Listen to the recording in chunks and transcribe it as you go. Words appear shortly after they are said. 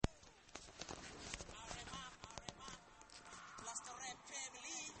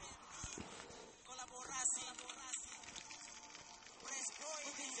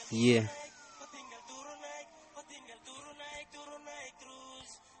Yeah.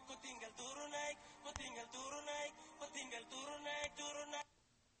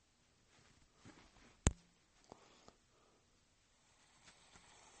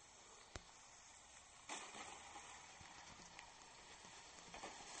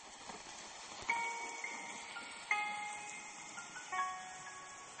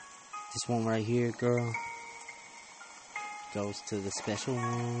 This one right here, girl, goes to the special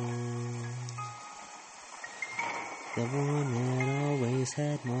one. The one that always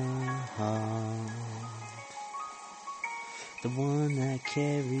had my heart. The one that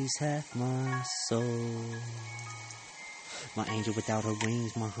carries half my soul. My angel without her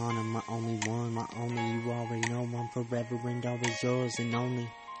wings, my honor, my only one, my only. You already know I'm forever and always yours and only.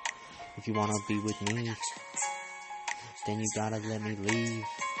 If you wanna be with me, then you gotta let me leave.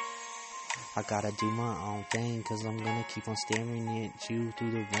 I gotta do my own thing, cause I'm gonna keep on staring at you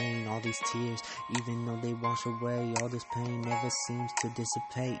through the rain. All these tears, even though they wash away, all this pain never seems to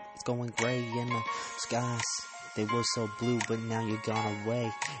dissipate. It's going gray in the skies. They were so blue, but now you're gone away.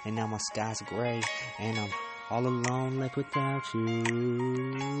 And now my sky's gray, and I'm all alone, left without you.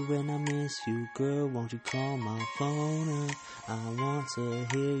 And I miss you, girl, won't you call my phone up? I want to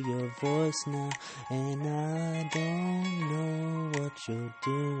hear your voice now. And I don't know what you're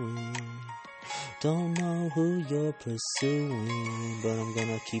doing, don't know who you're pursuing, but I'm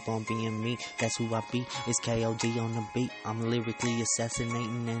gonna keep on being me. That's who I be. It's KOD on the beat. I'm lyrically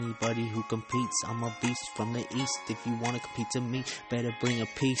assassinating anybody who competes. I'm a beast from the east. If you wanna compete to me, better bring a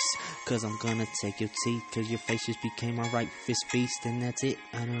piece, cause I'm gonna take your teeth. Cause your face just became my right fist feast. And that's it,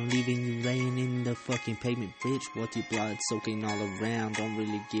 and I'm leaving you laying in the fucking pavement, bitch. What your blood soaking all around. Don't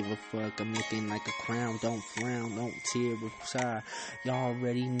really give a fuck, I'm looking like a crown. Don't frown, don't tear or sigh. Y'all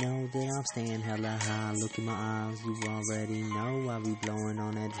already know that I'm staying hella high. Look in my eyes, you already know I'll be blowing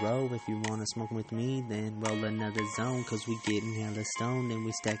on that dro. If you wanna smoke with me, then roll another zone, cause we getting hella stoned and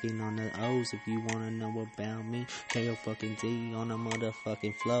we stacking on the O's. If you wanna know about me, KO fucking D on a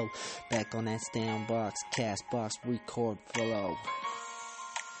motherfucking flow. Back on that stand box, cast box, record flow.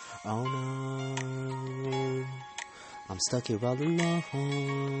 Oh no, I'm stuck here all alone,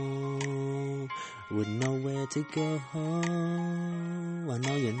 with nowhere to go. I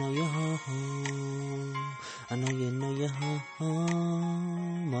know you know you're home. I know you know you're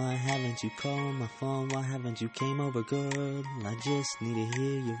home. Why haven't you called my phone? Why haven't you came over, girl? I just need to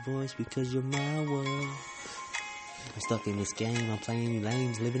hear your voice because you're my world. I'm stuck in this game, I'm playing you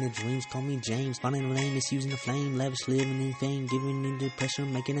lames, living in dreams, call me James, finding a lane, misusing the flame, lavish living in fame, giving into pressure,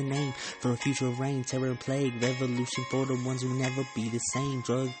 making a name, for a future of rain, terror and plague, revolution for the ones who will never be the same,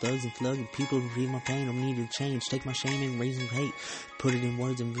 drug, thugs and slugs, people who relieve my pain, don't need to change, take my shame and raise hate, put it in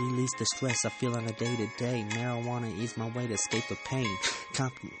words and release the stress I feel on a day to day, marijuana is my way to escape the pain,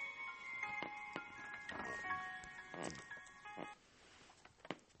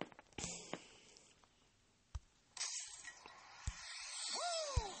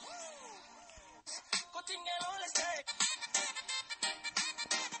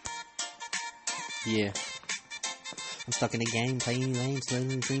 yeah. I'm stuck in the game, playing lanes,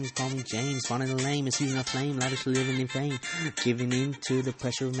 living dreams, call me James, finding a lane, misusing a flame, lavish living in fame, giving in to the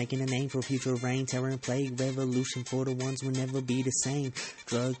pressure of making a name for a future of rain, terror and plague, revolution for the ones who will never be the same,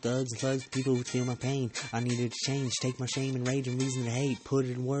 drug, thugs, and slugs, people who feel my pain, I needed to change, take my shame and rage and reason to hate, put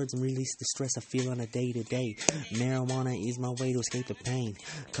it in words and release the stress I feel on a day to day, marijuana is my way to escape the pain,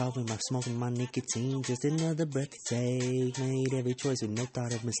 coughing by smoking my nicotine, just another breath to take, made every choice with no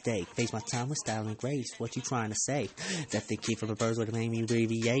thought of mistake, face my time with style and grace, what you trying to say? That the kid from the birds would name you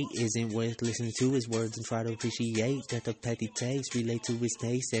abbreviate isn't worth listening to his words and try to appreciate that the petty taste relate to his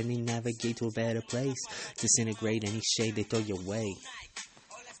taste and he navigate to a better place, disintegrate any shade they throw your way.